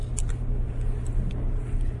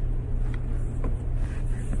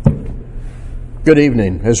Good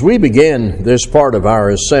evening. As we begin this part of our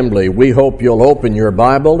assembly, we hope you'll open your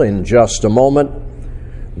Bible in just a moment.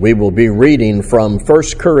 We will be reading from 1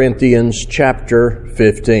 Corinthians chapter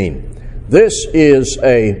 15. This is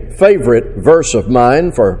a favorite verse of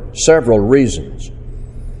mine for several reasons.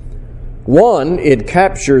 One, it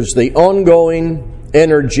captures the ongoing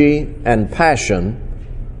energy and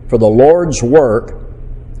passion for the Lord's work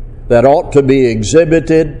that ought to be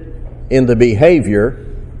exhibited in the behavior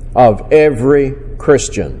of every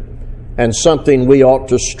Christian, and something we ought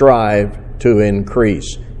to strive to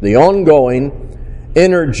increase. The ongoing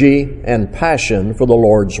energy and passion for the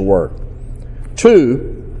Lord's work.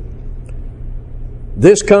 Two,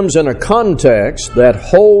 this comes in a context that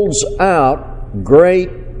holds out great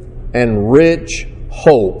and rich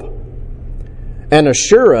hope, an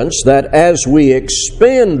assurance that as we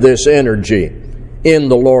expend this energy in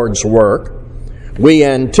the Lord's work, we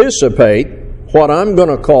anticipate what I'm going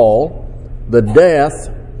to call the death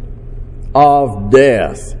of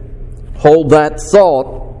death. Hold that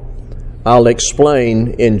thought. I'll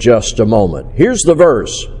explain in just a moment. Here's the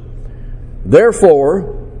verse.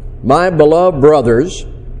 Therefore, my beloved brothers,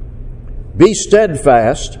 be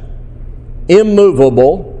steadfast,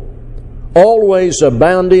 immovable, always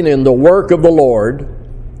abounding in the work of the Lord,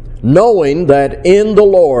 knowing that in the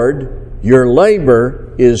Lord your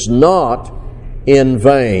labor is not in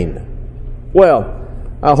vain. Well,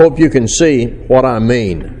 I hope you can see what I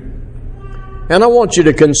mean. And I want you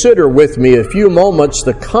to consider with me a few moments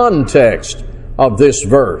the context of this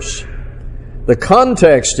verse. The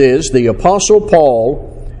context is the Apostle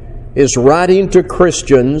Paul is writing to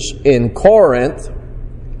Christians in Corinth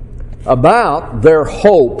about their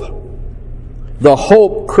hope, the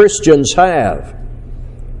hope Christians have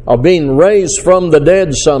of being raised from the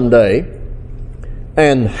dead someday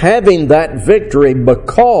and having that victory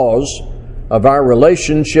because of our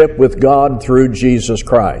relationship with God through Jesus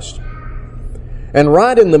Christ. And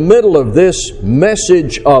right in the middle of this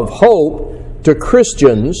message of hope to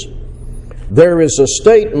Christians, there is a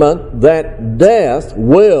statement that death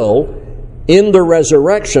will, in the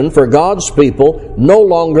resurrection for God's people, no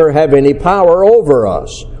longer have any power over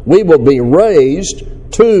us. We will be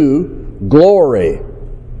raised to glory.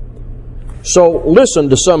 So listen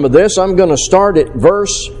to some of this. I'm going to start at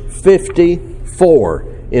verse 54.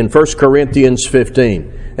 In 1 Corinthians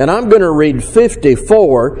 15. And I'm going to read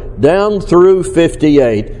 54 down through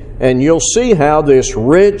 58, and you'll see how this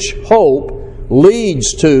rich hope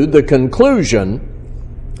leads to the conclusion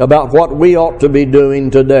about what we ought to be doing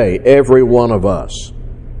today, every one of us.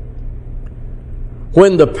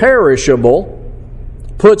 When the perishable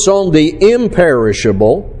puts on the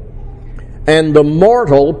imperishable, and the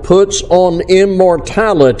mortal puts on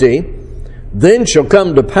immortality, then shall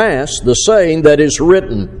come to pass the saying that is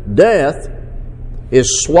written, death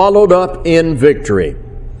is swallowed up in victory.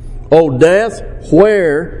 O death,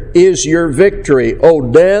 where is your victory?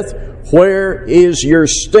 O death, where is your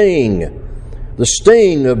sting? The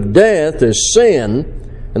sting of death is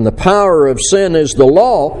sin, and the power of sin is the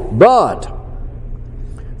law, but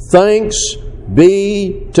thanks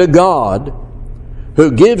be to God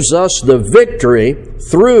who gives us the victory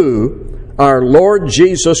through our Lord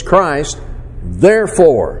Jesus Christ.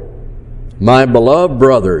 Therefore, my beloved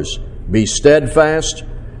brothers, be steadfast,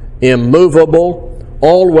 immovable,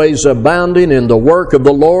 always abounding in the work of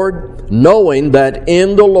the Lord, knowing that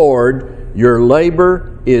in the Lord your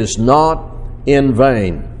labor is not in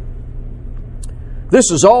vain.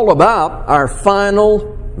 This is all about our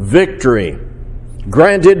final victory,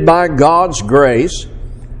 granted by God's grace,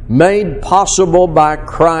 made possible by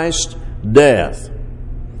Christ's death.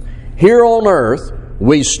 Here on earth,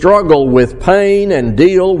 we struggle with pain and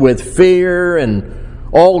deal with fear and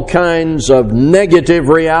all kinds of negative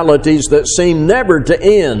realities that seem never to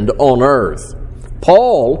end on earth.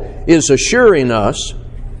 Paul is assuring us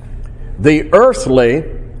the earthly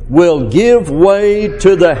will give way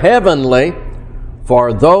to the heavenly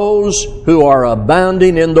for those who are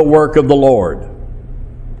abounding in the work of the Lord.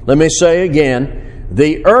 Let me say again,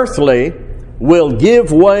 the earthly will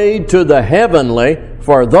give way to the heavenly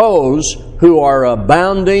for those who are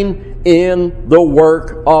abounding in the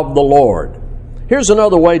work of the Lord. Here's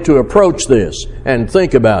another way to approach this and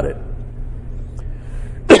think about it.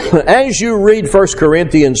 As you read 1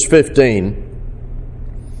 Corinthians 15,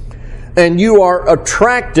 and you are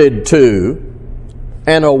attracted to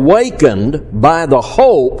and awakened by the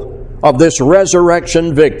hope of this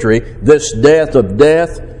resurrection victory, this death of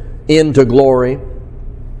death into glory,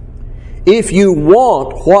 if you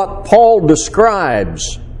want what Paul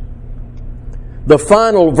describes, the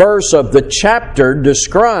final verse of the chapter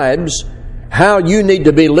describes how you need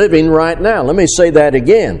to be living right now. Let me say that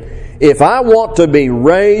again. If I want to be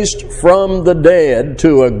raised from the dead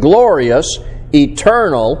to a glorious,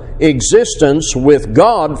 eternal existence with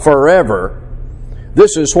God forever,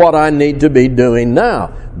 this is what I need to be doing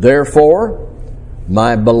now. Therefore,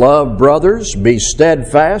 my beloved brothers, be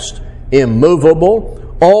steadfast,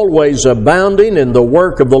 immovable, always abounding in the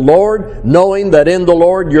work of the Lord, knowing that in the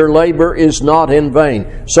Lord your labor is not in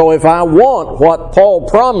vain. So if I want what Paul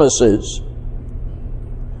promises,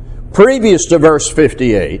 previous to verse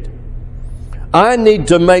 58, I need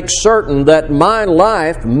to make certain that my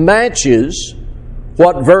life matches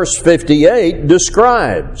what verse 58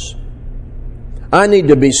 describes. I need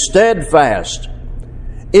to be steadfast,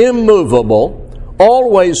 immovable,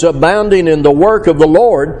 always abounding in the work of the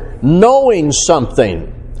Lord, knowing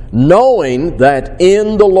something, knowing that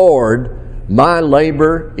in the Lord my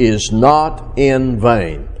labor is not in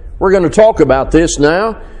vain. We're going to talk about this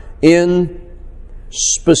now in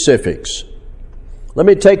specifics. Let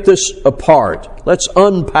me take this apart. Let's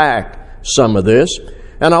unpack some of this.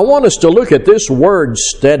 And I want us to look at this word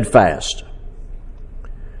steadfast.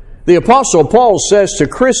 The Apostle Paul says to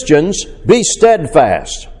Christians, be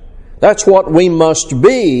steadfast. That's what we must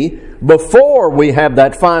be before we have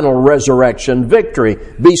that final resurrection victory.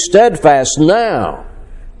 Be steadfast now.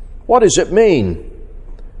 What does it mean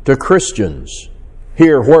to Christians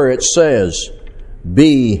here where it says,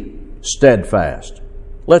 be steadfast?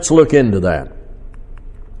 Let's look into that.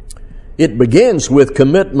 It begins with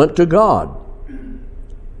commitment to God.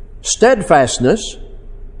 Steadfastness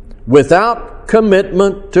without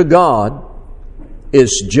commitment to God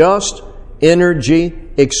is just energy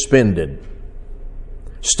expended.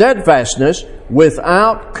 Steadfastness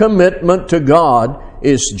without commitment to God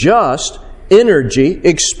is just energy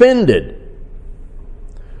expended.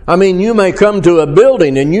 I mean, you may come to a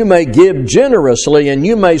building and you may give generously and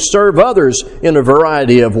you may serve others in a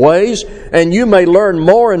variety of ways, and you may learn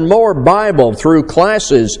more and more Bible through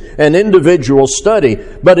classes and individual study.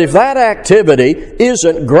 But if that activity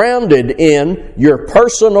isn't grounded in your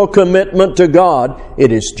personal commitment to God,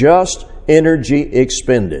 it is just energy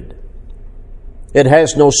expended. It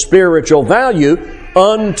has no spiritual value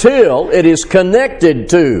until it is connected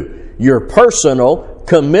to your personal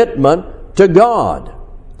commitment to God.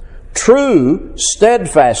 True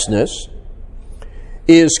steadfastness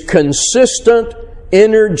is consistent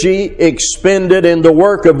energy expended in the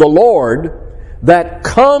work of the Lord that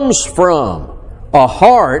comes from a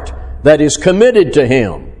heart that is committed to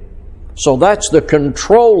Him. So that's the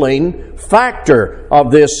controlling factor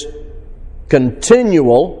of this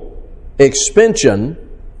continual expansion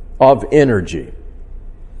of energy.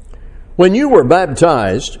 When you were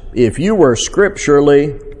baptized, if you were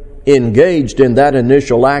scripturally engaged in that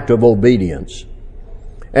initial act of obedience,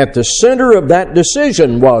 at the center of that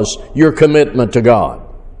decision was your commitment to God.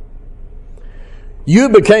 You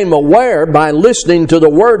became aware by listening to the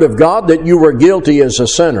Word of God that you were guilty as a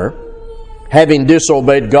sinner, having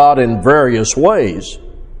disobeyed God in various ways.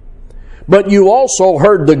 But you also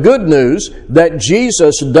heard the good news that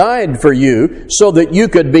Jesus died for you so that you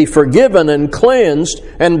could be forgiven and cleansed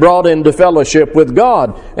and brought into fellowship with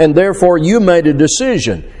God. And therefore you made a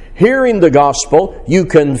decision. Hearing the gospel, you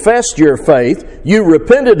confessed your faith, you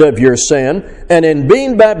repented of your sin, and in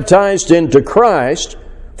being baptized into Christ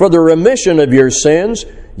for the remission of your sins,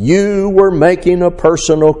 you were making a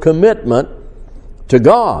personal commitment to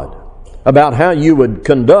God about how you would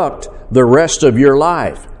conduct the rest of your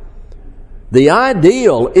life. The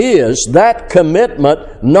ideal is that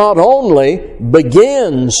commitment not only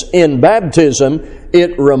begins in baptism,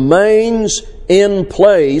 it remains in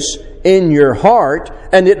place in your heart,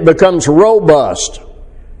 and it becomes robust.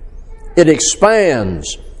 It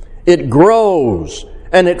expands, it grows,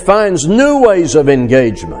 and it finds new ways of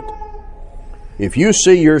engagement. If you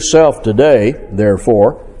see yourself today,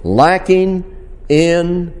 therefore, lacking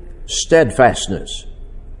in steadfastness,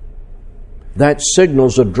 that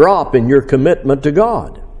signals a drop in your commitment to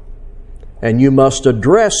God. And you must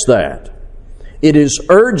address that. It is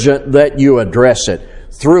urgent that you address it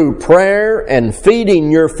through prayer and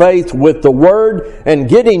feeding your faith with the Word and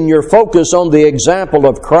getting your focus on the example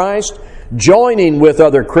of Christ, joining with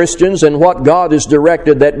other Christians in what God has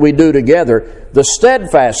directed that we do together. The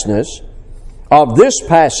steadfastness of this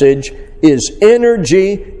passage is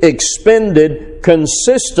energy expended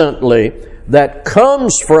consistently that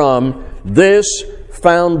comes from this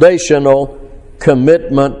foundational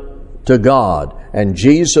commitment to God. And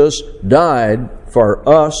Jesus died for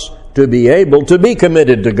us to be able to be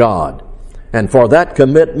committed to God, and for that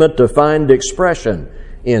commitment to find expression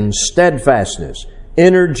in steadfastness,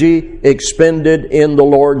 energy expended in the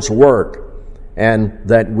Lord's work, and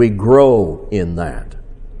that we grow in that.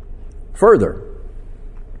 Further,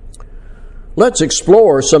 let's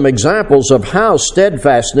explore some examples of how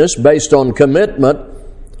steadfastness based on commitment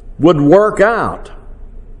would work out.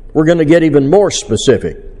 We're going to get even more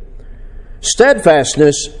specific.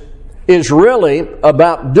 Steadfastness is really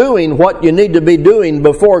about doing what you need to be doing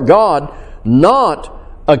before God, not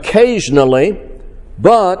occasionally,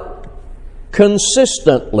 but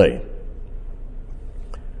consistently.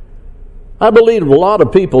 I believe a lot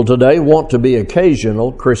of people today want to be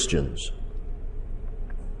occasional Christians.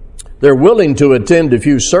 They're willing to attend a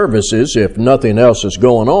few services if nothing else is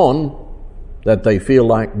going on that they feel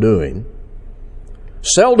like doing.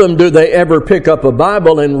 Seldom do they ever pick up a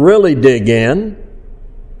Bible and really dig in,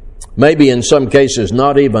 maybe in some cases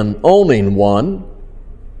not even owning one.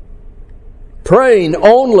 Praying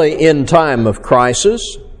only in time of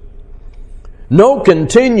crisis. No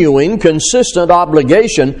continuing, consistent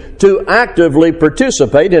obligation to actively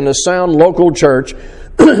participate in a sound local church,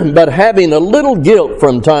 but having a little guilt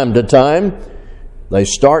from time to time. They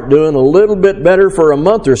start doing a little bit better for a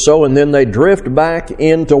month or so, and then they drift back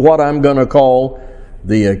into what I'm going to call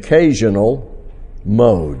the occasional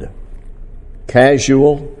mode.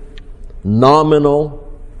 Casual,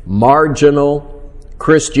 nominal, marginal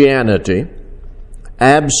Christianity,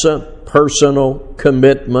 absent personal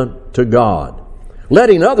commitment to God.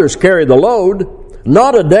 Letting others carry the load,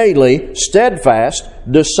 not a daily, steadfast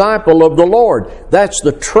disciple of the Lord. That's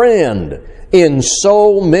the trend in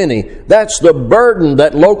so many. That's the burden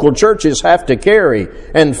that local churches have to carry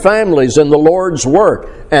and families in the Lord's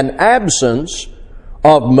work. An absence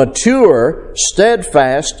of mature,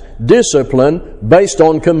 steadfast discipline based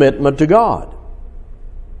on commitment to God.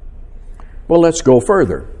 Well, let's go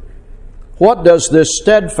further. What does this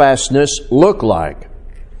steadfastness look like?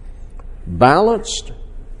 Balanced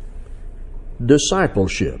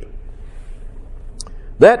discipleship.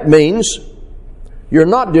 That means you're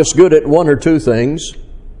not just good at one or two things.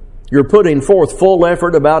 You're putting forth full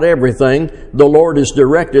effort about everything the Lord has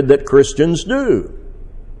directed that Christians do.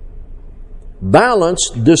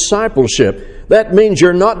 Balanced discipleship. That means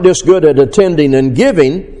you're not just good at attending and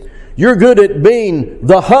giving. You're good at being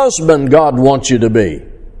the husband God wants you to be.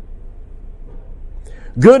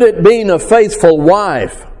 Good at being a faithful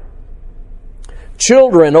wife.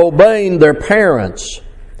 Children obeying their parents.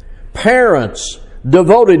 Parents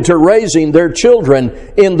devoted to raising their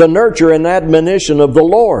children in the nurture and admonition of the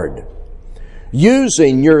Lord.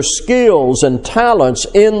 Using your skills and talents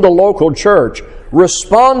in the local church,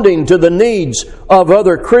 responding to the needs of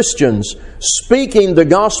other Christians, speaking the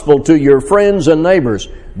gospel to your friends and neighbors,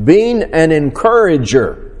 being an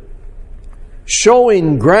encourager,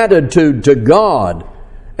 showing gratitude to God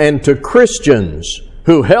and to Christians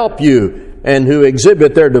who help you and who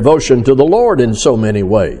exhibit their devotion to the Lord in so many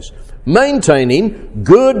ways. Maintaining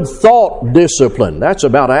good thought discipline. That's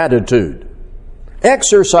about attitude.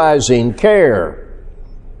 Exercising care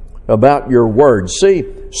about your words. See,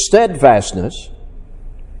 steadfastness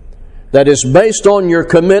that is based on your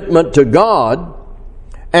commitment to God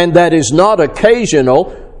and that is not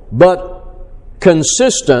occasional but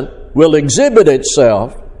consistent will exhibit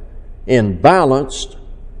itself in balanced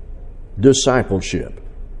discipleship.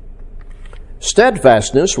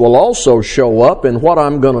 Steadfastness will also show up in what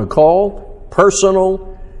I'm going to call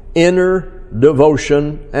personal inner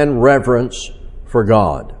devotion and reverence for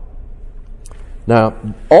God.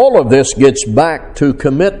 Now, all of this gets back to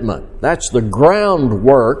commitment. That's the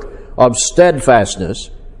groundwork of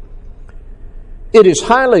steadfastness. It is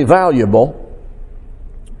highly valuable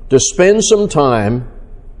to spend some time,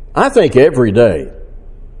 I think every day,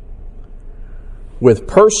 with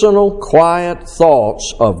personal, quiet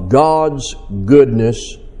thoughts of God's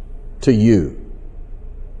goodness to you,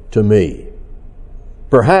 to me.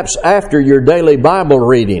 Perhaps after your daily Bible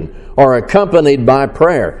reading or accompanied by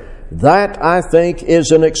prayer. That, I think,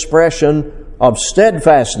 is an expression of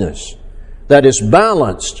steadfastness that is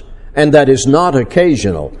balanced and that is not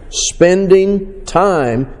occasional. Spending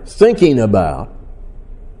time thinking about,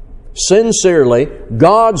 sincerely,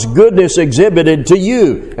 God's goodness exhibited to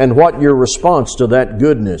you and what your response to that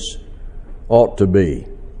goodness ought to be.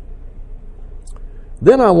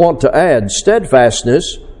 Then I want to add,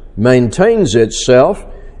 steadfastness maintains itself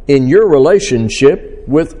in your relationship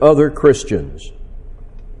with other Christians.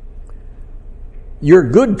 Your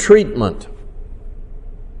good treatment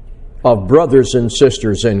of brothers and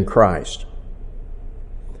sisters in Christ.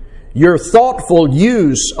 Your thoughtful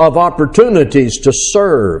use of opportunities to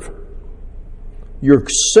serve. Your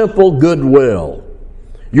simple goodwill,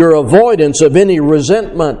 your avoidance of any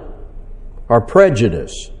resentment or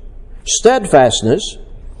prejudice. Steadfastness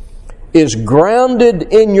is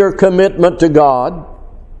grounded in your commitment to God,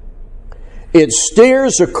 It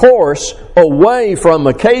steers a course away from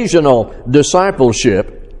occasional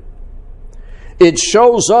discipleship. It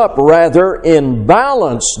shows up rather in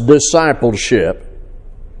balanced discipleship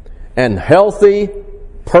and healthy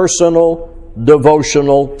personal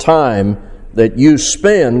devotional time that you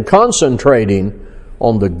spend concentrating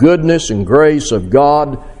on the goodness and grace of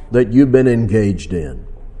God that you've been engaged in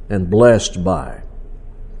and blessed by.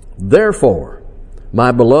 Therefore,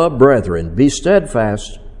 my beloved brethren, be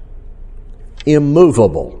steadfast,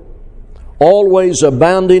 immovable, always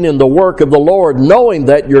abounding in the work of the Lord, knowing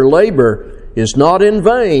that your labor is not in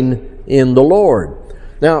vain in the Lord.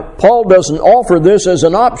 Now, Paul doesn't offer this as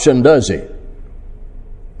an option, does he?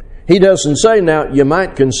 He doesn't say, now, you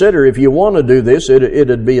might consider if you want to do this,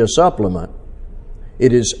 it'd be a supplement.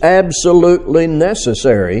 It is absolutely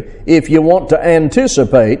necessary if you want to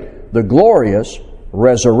anticipate the glorious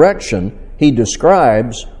resurrection he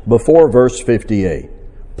describes before verse 58.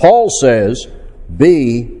 Paul says,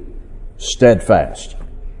 be steadfast.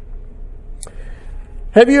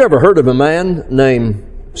 Have you ever heard of a man named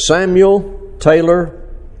Samuel Taylor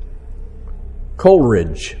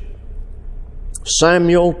Coleridge?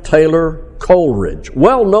 Samuel Taylor Coleridge,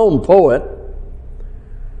 well-known poet,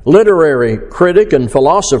 literary critic and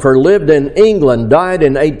philosopher, lived in England, died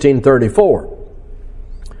in 1834.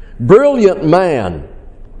 Brilliant man,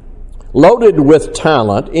 loaded with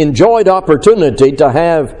talent, enjoyed opportunity to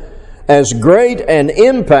have as great an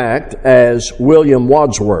impact as William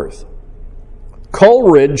Wordsworth.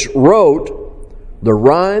 Coleridge wrote the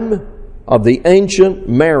Rime of the Ancient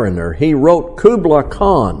Mariner. He wrote Kubla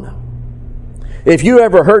Khan. If you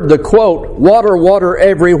ever heard the quote, water, water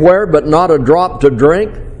everywhere, but not a drop to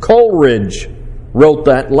drink, Coleridge wrote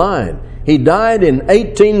that line. He died in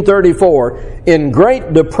 1834 in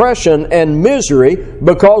great depression and misery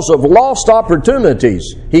because of lost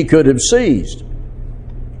opportunities he could have seized.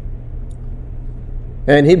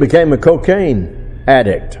 And he became a cocaine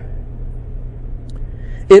addict.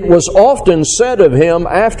 It was often said of him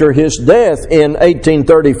after his death in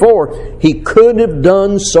 1834, he could have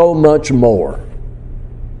done so much more.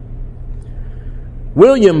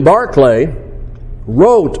 William Barclay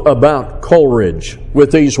wrote about Coleridge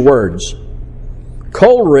with these words,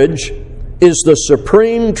 Coleridge is the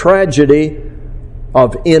supreme tragedy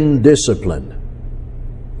of indiscipline.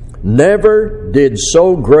 Never did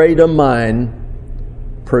so great a mind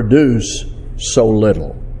produce so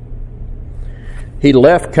little. He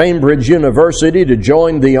left Cambridge University to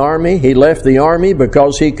join the army. He left the army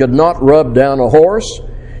because he could not rub down a horse.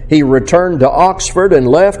 He returned to Oxford and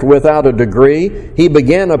left without a degree. He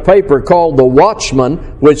began a paper called The Watchman,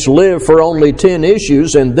 which lived for only 10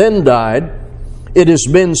 issues and then died. It has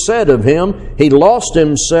been said of him, he lost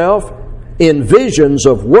himself in visions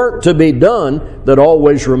of work to be done that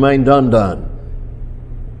always remained undone.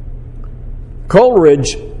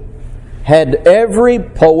 Coleridge had every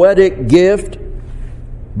poetic gift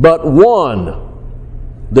but one,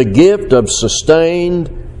 the gift of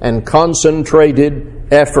sustained and concentrated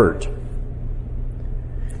effort.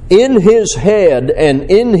 In his head and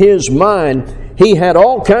in his mind, he had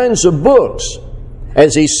all kinds of books,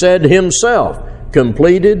 as he said himself,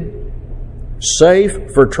 completed,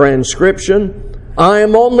 safe for transcription. I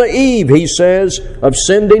am on the eve, he says, of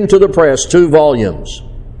sending to the press 2 volumes.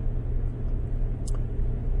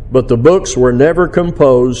 But the books were never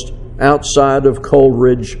composed outside of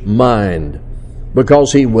Coleridge's mind,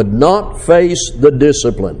 because he would not face the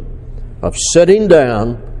discipline of sitting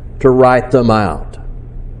down to write them out.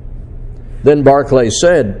 Then Barclay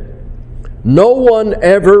said, no one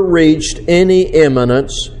ever reached any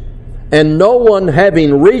eminence, and no one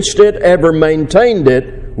having reached it ever maintained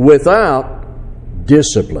it without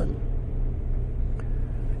discipline.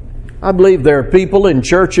 I believe there are people in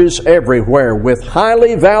churches everywhere with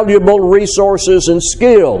highly valuable resources and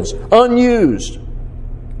skills unused.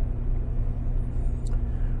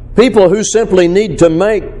 People who simply need to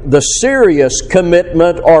make the serious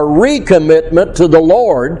commitment or recommitment to the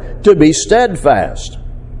Lord to be steadfast.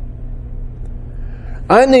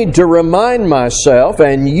 I need to remind myself,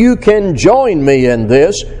 and you can join me in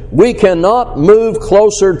this, we cannot move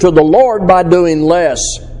closer to the Lord by doing less.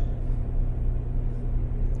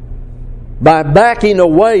 By backing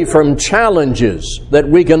away from challenges that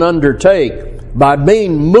we can undertake, by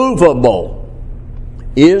being movable.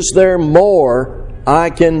 Is there more I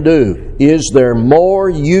can do? Is there more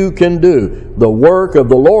you can do? The work of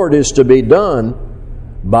the Lord is to be done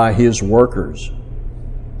by His workers.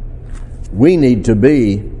 We need to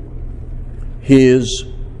be His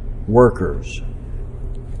workers.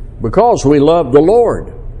 Because we love the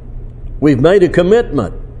Lord, we've made a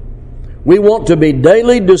commitment. We want to be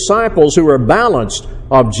daily disciples who are balanced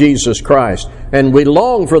of Jesus Christ. And we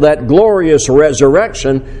long for that glorious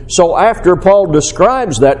resurrection. So after Paul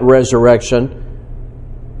describes that resurrection,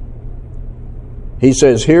 he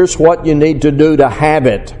says, here's what you need to do to have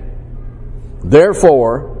it.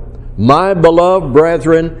 Therefore, my beloved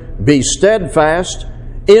brethren, be steadfast,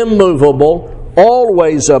 immovable,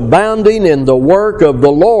 always abounding in the work of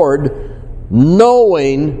the Lord,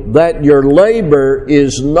 knowing that your labor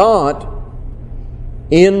is not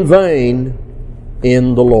in vain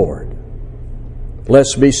in the Lord.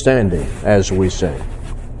 Let's be standing as we sing.